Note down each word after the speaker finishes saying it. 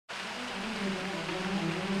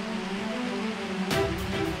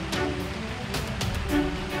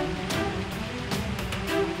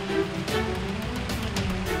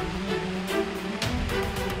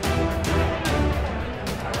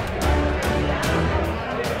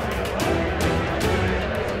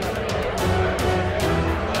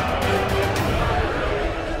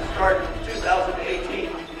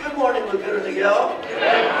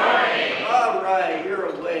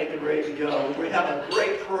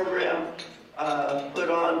program put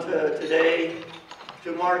on today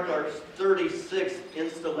to mark our 36th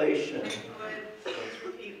installation. Please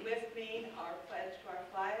repeat with me our pledge to our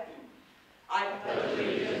flag. I pledge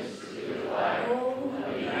allegiance to the flag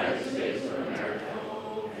of the United States of America,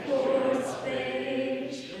 for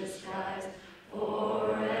spacious skies,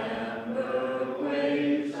 for amber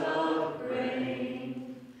waves of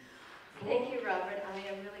grain. Thank you, Robert. I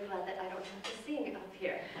am really glad that I don't have to sing up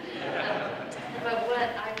here. But what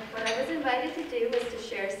I was invited to do was to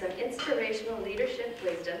share some inspirational leadership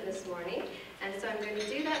wisdom this morning, and so I'm going to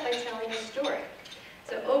do that by telling a story.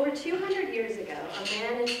 So over 200 years ago, a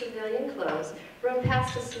man in civilian clothes rode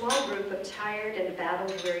past a small group of tired and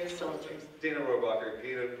battle-weary soldiers. Dana Robacher,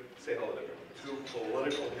 Gita, say hello to me. Too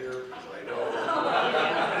political here, because I know.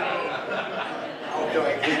 How can I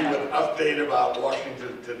give you an update about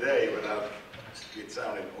Washington today without it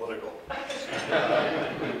sounding political?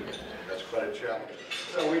 That's quite a challenge.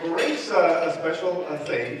 So we've arranged a special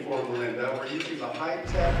thing for Malinda. We're using the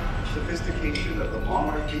high-tech sophistication of the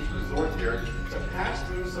Monarch Beach Resort here to pass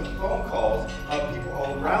through some phone calls of people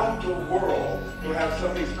all around the world who have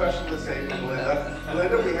something special to say for Malinda.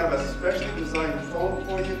 Malinda, we have a specially designed phone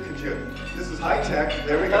for you. This is high-tech.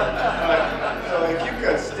 There we go. So if you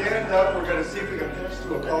could stand up, we're going to see if we can pass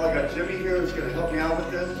through a call. I got Jimmy here who's going to help me out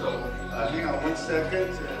with this. So hang on 1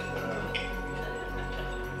 second.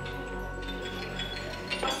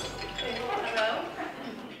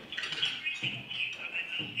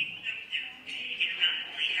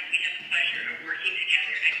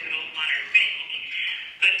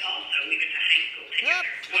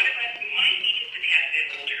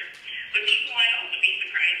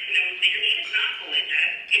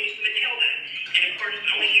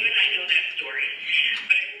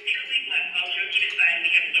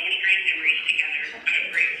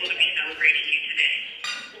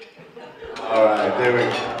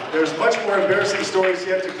 There's much more embarrassing stories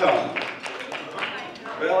yet to come.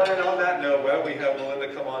 Well, and on that note, we have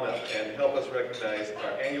Malinda come on up and help us recognize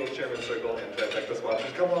our annual Chairman's Circle and trifecta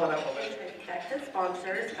sponsors. Come on up, Malinda. Trifecta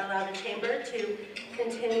sponsors allow the Chamber to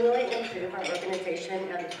continually improve our organization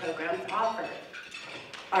and the programs offered.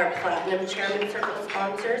 Our Platinum Chairman's Circle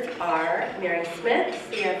sponsors are Mary Smith,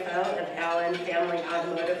 CFO of Allen Family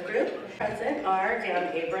Automotive Group. Present are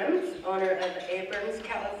Dan Abrams, owner of Abrams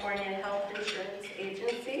California Health Insurance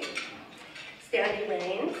Agency. Sandy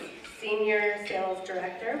Raines, Senior Sales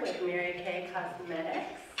Director with Mary Kay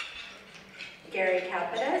Cosmetics. Gary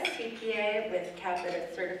Capita, CPA with Capita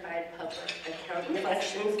Certified Public Accountant.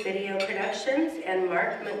 Reflections Video Productions, and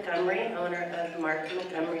Mark Montgomery, owner of Mark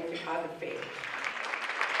Montgomery Photography.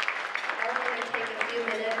 We're going to take a few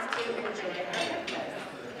minutes to enjoy our breakfast.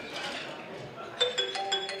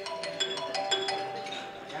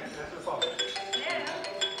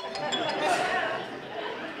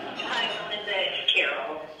 Hi, Malinda, it's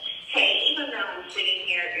Carol. Hey, even though I'm sitting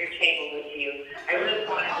here at your table with you, I really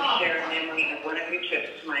wanted to share a memory of one of your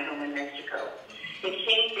trips to my home in Mexico. It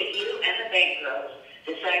seems that you and the bank girls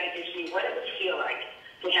decided to see what it would feel like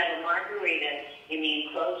to have a margarita in the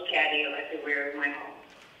enclosed patio at the rear of my home.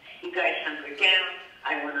 You guys hunkered down,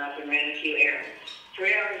 I went off and ran a few errands.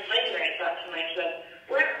 3 hours later, I thought to myself,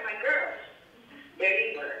 where are my girls? There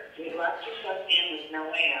you were. You locked yourself in with no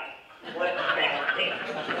way out. What a sad thing.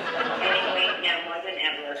 Anyway, now more than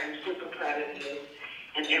ever, I'm super proud of you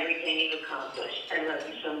and everything you've accomplished. I love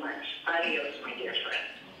you so much. Adios, my dear friend.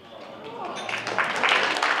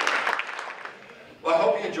 Well, I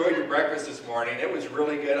hope you enjoyed your breakfast this morning. It was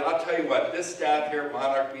really good. I'll tell you what, this staff here at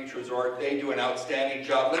Monarch Beach Resort, they do an outstanding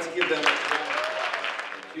job. Let's give them a round of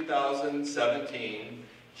applause. 2017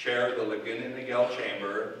 Chair of the Laguna Niguel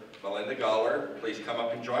Chamber, Malinda Goller. Please come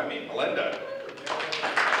up and join me. Malinda.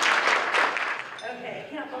 Okay, I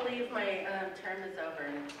can't believe my term is over,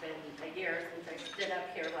 and it's been a year since I stood up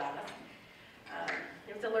here last.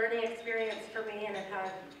 It was a learning experience for me, and I've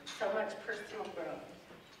had so much personal growth.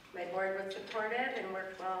 My board was supportive and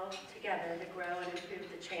worked well together to grow and improve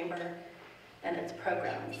the Chamber and its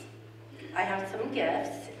programs. I have some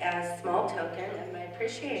gifts as a small token of my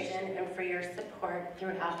appreciation and for your support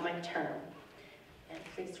throughout my term. And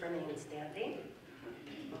please remain standing.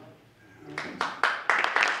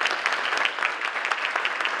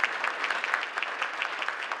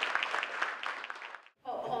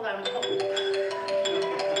 Hold on. Sorry.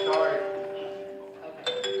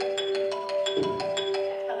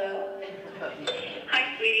 Hello? Hi,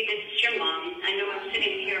 sweetie, this is your mom. I know I'm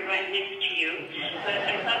sitting here right next to you, but I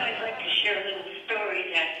thought I'd like to share a little story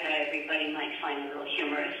that everybody might find a little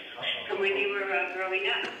humorous from when you were growing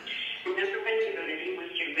up. Remember when you were living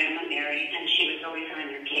with your grandma Mary and she was always on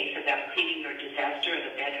your case about cleaning your disaster of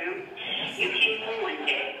the bedroom? You came home one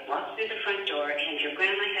day walked through the front door and your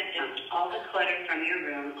grandma had dumped all the clutter from your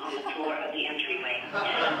room on the floor of the entryway.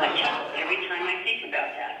 I chuckle every time I think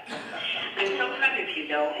about that. I'm so proud of you,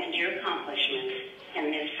 though, and your accomplishments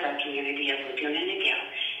in this community of Laguna Niguel,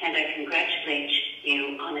 and I congratulate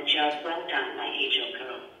you on a job well done, my angel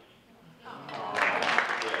girl.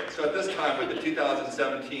 So at this time, with the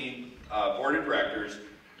 2017 Board of Directors,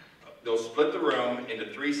 they'll split the room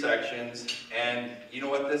into 3 sections, and you know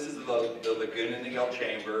what? This is the Laguna Niguel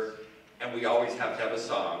Chamber, and we always have to have a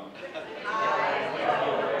song.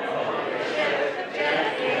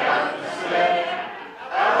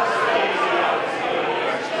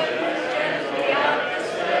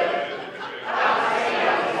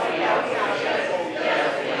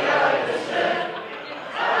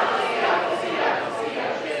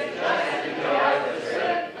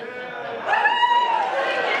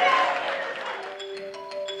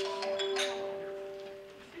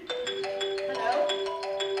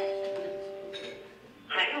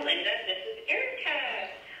 Hi, Malinda. This is Erica.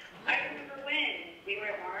 I remember when we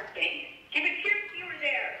were at Monarch Beach. Give it cheers if you were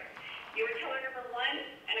there. You were teller number 1,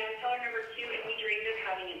 and I was teller number 2, and we dreamed of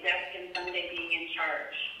having a desk and someday being in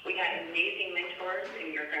charge. We had amazing mentors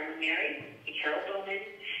in your grandma Mary, and Carol Bowman,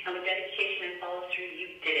 and with dedication and follow-through,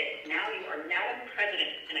 you did it. Now you are Madam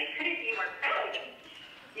President, and I couldn't be more proud.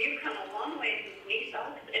 You've come a long way since knee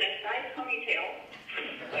socks and a side ponytail.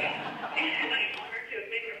 And I'm honored to have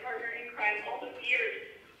been your partner in crime all those years.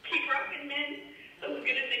 Keep rocking, men. The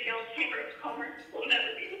Laguna Niguel Chamber of Commerce will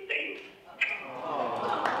never be the same.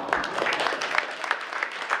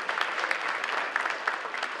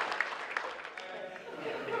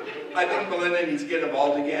 I think Malinda needs to get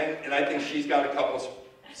involved again, and I think she's got a couple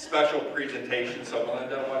special presentations. So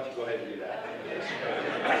Malinda, why don't you go ahead and do that?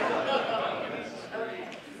 Okay,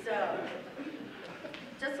 so,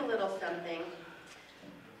 just a little something.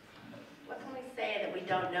 What can we say that we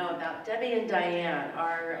don't know about Debbie and Diane,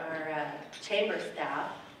 our chamber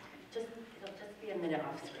staff? It'll just be a minute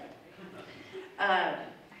off script.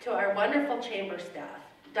 To our wonderful chamber staff.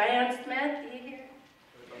 Diane Smith, are you here?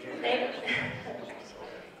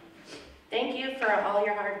 Thank you for all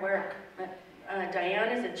your hard work.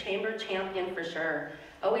 Diane is a chamber champion for sure,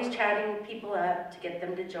 always chatting people up to get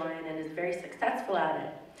them to join and is very successful at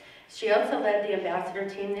it. She also led the ambassador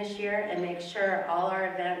team this year and makes sure all our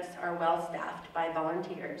events are well staffed by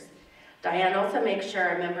volunteers. Diane also makes sure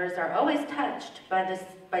our members are always touched by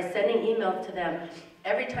sending emails to them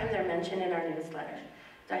every time they're mentioned in our newsletter.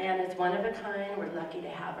 Diane is one of a kind. We're lucky to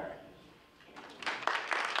have her.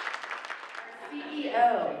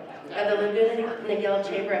 CEO of the Laguna Niguel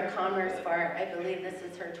Chamber of Commerce for, I believe this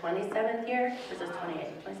is her 27th year? This is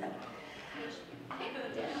 28th, 27th.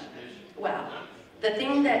 Yeah. Wow. The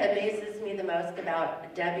thing that amazes me the most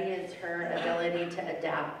about Debbie is her ability to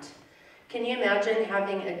adapt. Can you imagine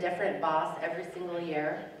having a different boss every single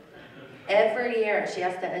year? Every year she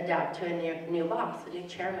has to adapt to a new boss, a new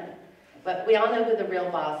chairman. But we all know who the real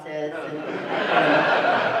boss is.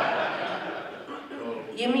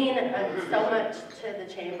 You mean so much to the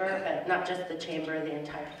chamber, but not just the chamber, the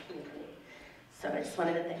entire community. So I just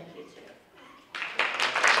wanted to thank you too.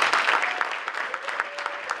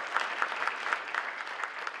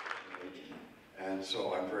 And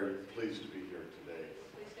so I'm very pleased to be here today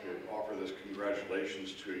to offer this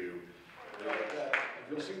congratulations to you.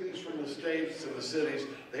 If you'll see these from the states and the cities,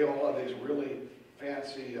 they all have these really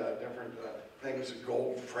fancy different things,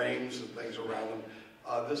 gold frames and things around them.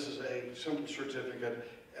 This is a simple certificate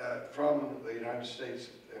from the United States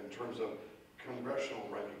in terms of congressional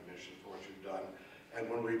recognition for what you've done. And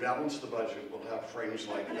when we balance the budget, we'll have frames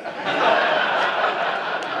like that.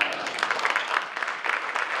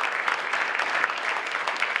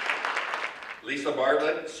 Lisa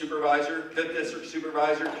Bartlett, Supervisor, 5th District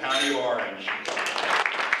Supervisor, County of Orange.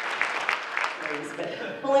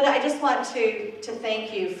 Malinda, I just want to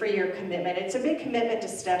thank you for your commitment. It's a big commitment to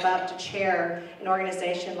step up to chair an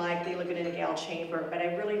organization like the Laguna Niguel Chamber, but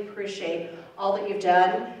I really appreciate all that you've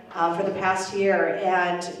done for the past year.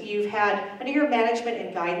 And you've had, under your management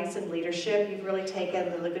and guidance and leadership, you've really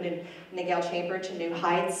taken the Laguna Niguel Chamber to new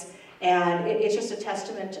heights. And it's just a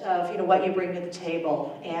testament of what you bring to the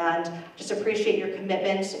table. And just appreciate your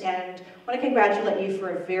commitment and want to congratulate you for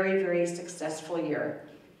a very, very successful year.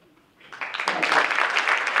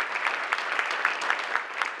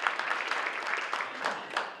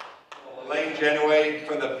 Elaine Genoway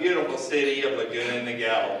from the beautiful city of Laguna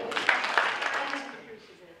Niguel.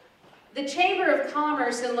 The Chamber of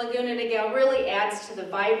Commerce in Laguna Niguel really adds to the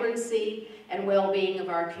vibrancy and well-being of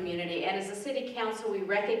our community. And as a city council, we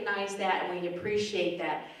recognize that and we appreciate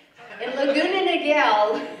that. In Laguna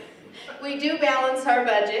Niguel, We do balance our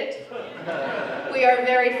budget. We are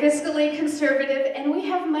very fiscally conservative, and we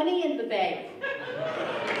have money in the bank.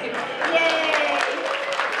 Yay!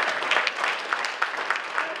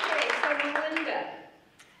 Okay, so Malinda,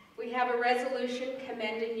 we have a resolution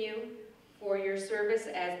commending you for your service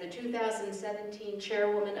as the 2017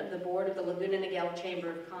 Chairwoman of the Board of the Laguna Niguel Chamber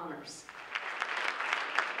of Commerce.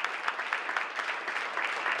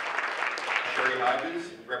 Sherry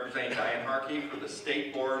Hodges, representing Diane Harkey for the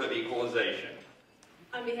State Board of Equalization.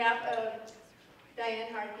 On behalf of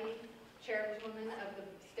Diane Harkey, Chairwoman of the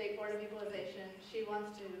State Board of Equalization, she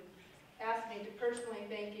wants to ask me to personally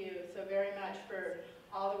thank you so very much for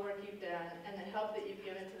all the work you've done and the help that you've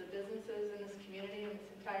given to the businesses in this community and this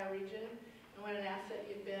entire region, and what an asset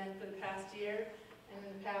you've been for the past year and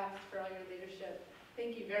in the past for all your leadership.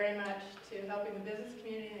 Thank you very much to helping the business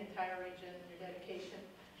community and the entire region and your dedication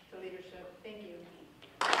to leadership. Thank you.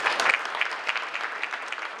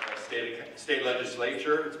 State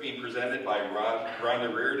Legislature, it's being presented by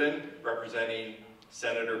Rhonda Reardon, representing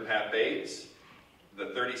Senator Pat Bates, the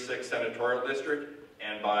 36th Senatorial District,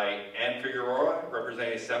 and by Ann Figueroa,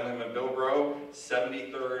 representing Assemblyman Bill Breaux,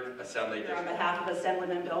 73rd Assembly District. On behalf of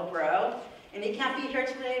Assemblyman Bill Breaux, and he can't be here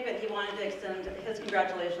today, but he wanted to extend his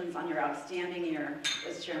congratulations on your outstanding year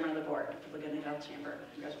as Chairman of the Board of the Laguna Niguel Chamber.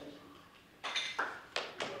 Congratulations.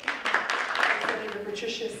 Senator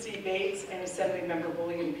Patricia C. Bates and Assemblymember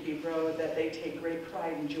William P. Breaux that they take great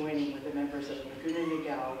pride in joining with the members of the Laguna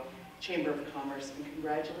Niguel Chamber of Commerce in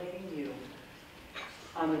congratulating you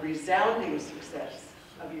on the resounding success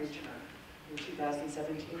of your term, your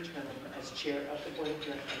 2017 term as Chair of the Board of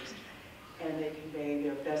Directors, and they convey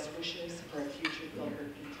their best wishes for a future filled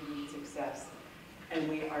with continued success. And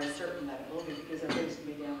we are certain that it will be, because everybody's going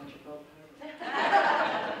to be down with your vote.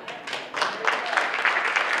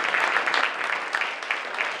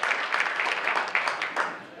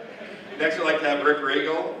 Next, I'd like to have Rick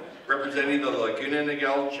Regal, representing the Laguna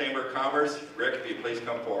Niguel Chamber of Commerce. Rick, if you please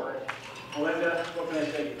come forward. Melinda, what can I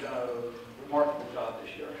say? You've done a remarkable job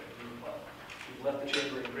this year. You've left the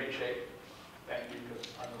chamber in great shape. Thank you,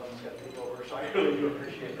 because I'm the one who's got to take over, so I really do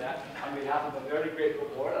appreciate that. On behalf of a very grateful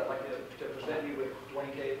board, I'd like to present you with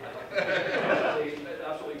 20K. I'd like to present an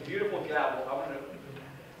absolutely beautiful gavel. I want to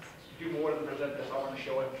do more than present this. I want to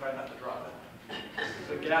show it and try not to drop it. This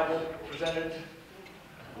is a gavel presented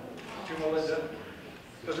to Melinda.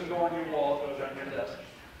 It doesn't go on your wall, it goes on your desk.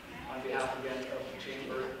 On behalf again of the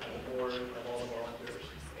chamber, of the board, of all the volunteers,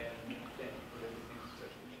 and thank you for everything.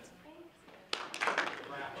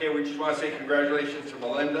 Okay, we just want to say congratulations to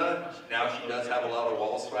Melinda. Now she does have a lot of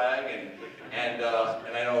wall swag, and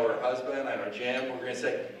I know her husband, I know Jim. We're going to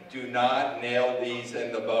say, do not nail these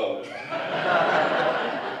in the boat.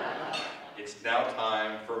 It's now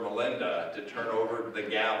time for Melinda to turn over the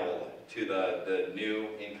gavel to the new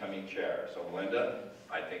incoming chair. So Melinda,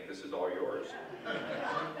 I think this is all yours.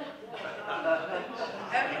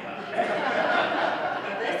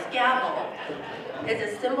 This gavel is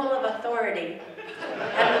a symbol of authority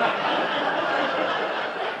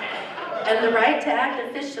and the right to act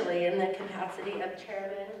officially in the capacity of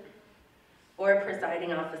chairman or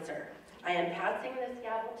presiding officer. I am passing this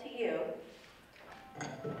gavel to you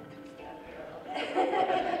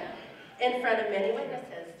in front of many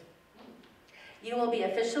witnesses. You will be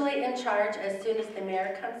officially in charge as soon as the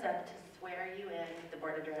mayor comes up to swear you in the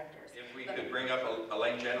board of directors. If we could bring up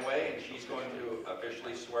Elaine Genoway, and she's going to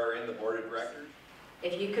officially swear in the board of directors.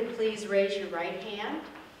 If you could please raise your right hand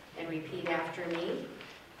and repeat after me.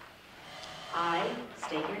 I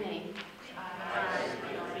state your name.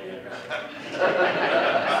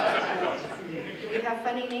 Do we have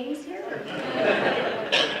funny names here?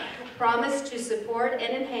 Promise to support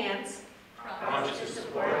and enhance. Promise to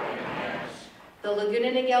support and enhance. The Laguna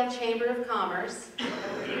Niguel Chamber of Commerce. The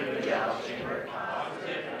Laguna Niguel Chamber of Commerce.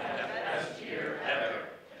 Best year ever.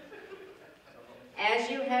 As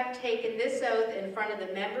you have taken this oath in front of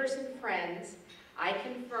the members and friends, I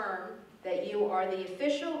confirm that you are the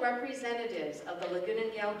official representatives of the Laguna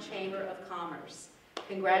Niguel Chamber of Commerce.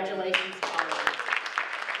 Congratulations to all of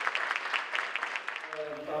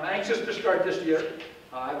you. I'm anxious to start this year.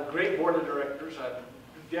 I have a great board of directors.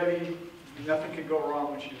 Debbie, nothing can go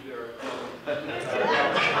wrong when she's there.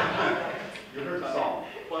 You heard the song.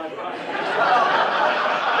 By the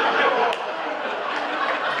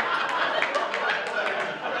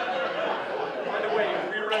way, if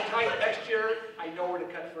we run tight next year, I know where to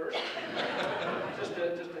cut first. Just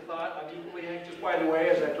a thought. I'm equally anxious, by the way,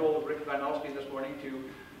 as I told Rick Van Alstyne this morning,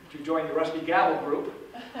 to join the Rusty Gavel group.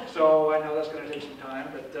 So I know that's going to take some time,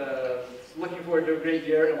 but looking forward to a great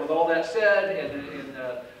year. And with all that said, and in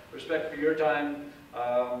respect for your time,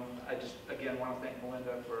 I just, again, want to thank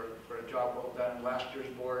Malinda for a job well done in last year's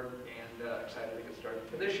board, and excited to get started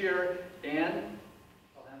for this year. And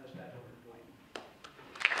I'll hand this back over to Dwayne.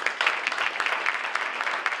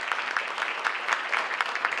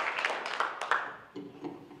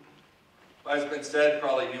 Well, it's been said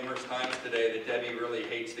probably numerous times today that Debbie really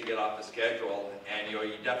hates to get off the schedule, and you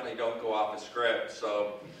definitely don't go off the script.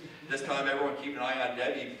 So this time, everyone keep an eye on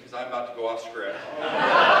Debbie because I'm about to go off script.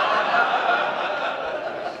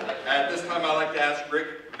 At this time, I'd like to ask Rick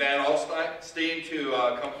Van Alstein to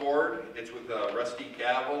come forward. It's with Rusty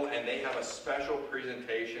Gavel, and they have a special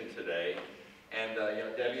presentation today. And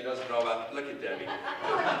Debbie doesn't know about. Look at Debbie.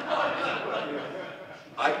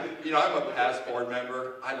 I'm a past board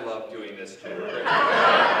member. I love doing this too.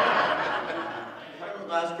 I have the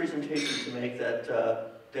last presentation to make that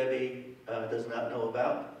Debbie does not know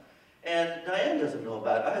about, and Diane doesn't know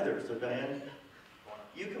about either. So Diane,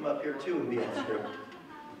 you come up here too and be on script.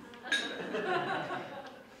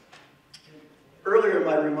 Earlier in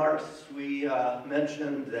my remarks, we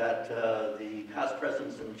mentioned that the past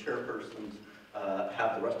presidents and chairpersons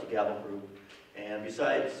have the Rusty Gavel group. And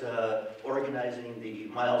besides organizing the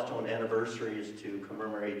milestone anniversaries to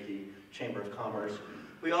commemorate the Chamber of Commerce,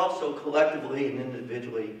 we also collectively and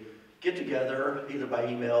individually get together, either by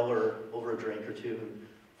email or over a drink or two, and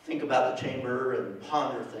think about the Chamber and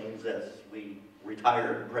ponder things as we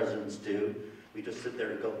retired presidents do. We just sit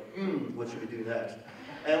there and go, what should we do next?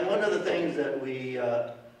 And one of the things that we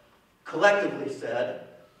collectively said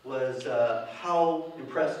was how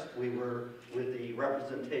impressed we were with the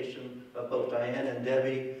representation of both Diane and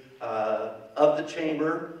Debbie of the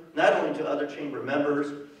Chamber, not only to other Chamber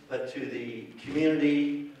members, but to the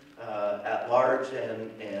community at large and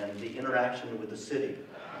the interaction with the city.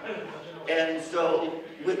 And so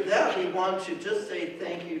with that, we want to just say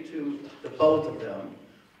thank you to the both of them.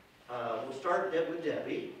 We'll start with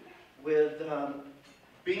Debbie, with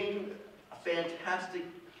being a fantastic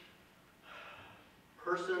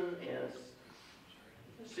person and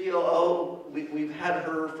COO. We've had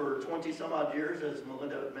her for 20 some odd years, as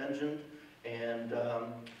Malinda mentioned, and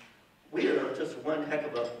we are just one heck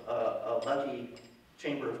of a lucky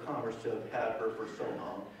Chamber of Commerce to have had her for so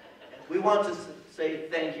long. We want to say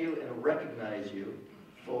thank you and recognize you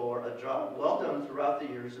for a job well done throughout the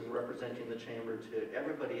years in representing the Chamber to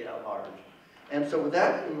everybody at large. And so with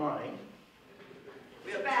that in mind,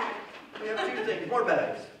 we have two things, more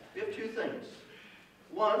bags. We have two things.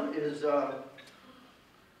 One is,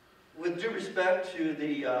 with due respect to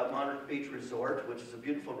the Monarch Beach Resort, which is a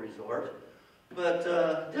beautiful resort, but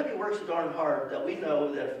Debbie works so darn hard that we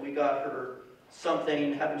know that if we got her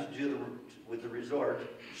something having to do with the resort,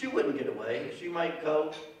 she wouldn't get away. She might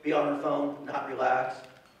go, be on her phone, not relax,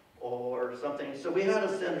 or something. So we had to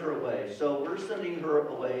send her away. So we're sending her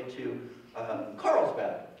away to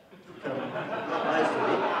Carlsbad.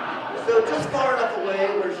 Nicely. So just far enough away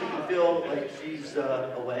where she can feel like she's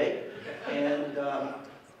away.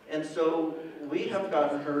 And so we have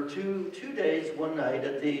gotten her two days, one night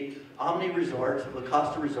at the Omni Resort, La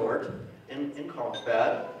Costa Resort in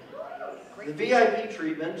Carlsbad. The VIP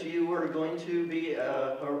treatment, you are going to be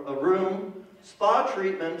a room, spa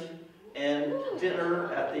treatment, and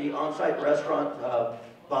dinner at the on-site restaurant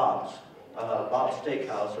Bob's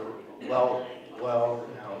Steakhouse, or well,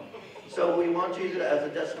 you know. So we want you to, as a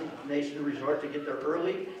destination resort, to get there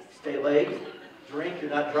early, stay late, drink. You're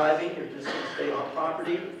not driving, you're just going to stay on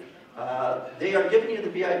property. They are giving you the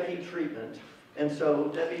VIP treatment. And so,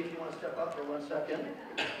 Debbie, if you want to step up for 1 second,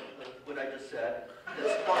 what I just said.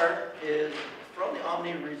 This part is from the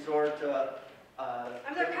Omni Resort.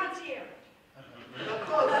 I'm their concierge.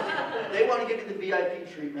 Close. They want to give you the VIP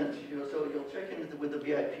treatment, so you'll check in with the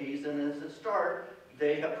VIPs, and as a start,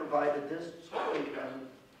 they have provided this totally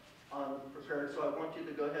prepared, so I want you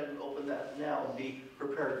to go ahead and open that now and be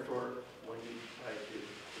prepared for when you try to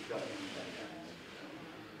go.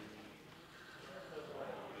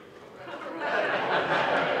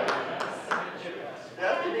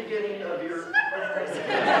 That's the beginning of your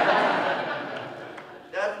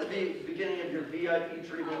beginning of your VIP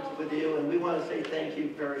treatment with you, and we want to say thank you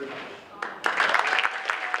very much.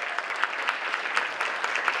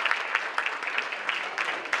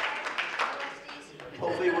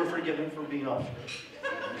 Hopefully we're forgiven for being off.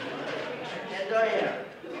 And Diane,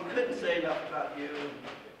 we couldn't say enough about you.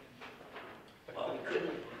 Well, we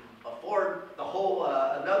couldn't afford the whole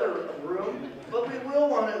another room, but we will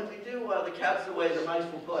want to. We do the cat's away, the mice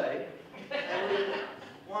will play, and we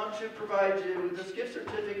want to provide you with this gift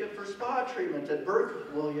certificate for spa treatment at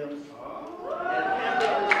Burke Williams and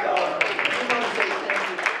Hamburger Stella. We want to say thank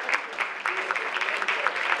you.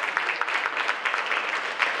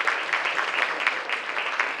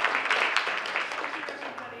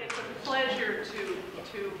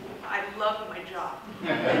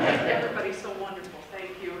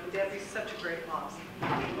 Cox.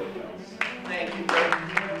 Thank you very much.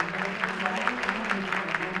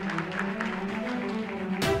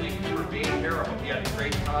 Thank you for being here. I hope you had a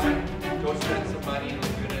great time. Go spend some money in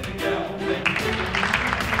Laguna Niguel. Thank you.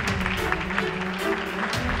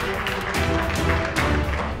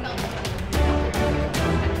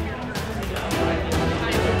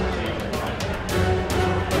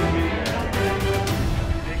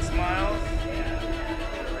 Big smiles.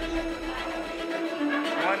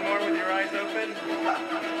 One more with your eyes open.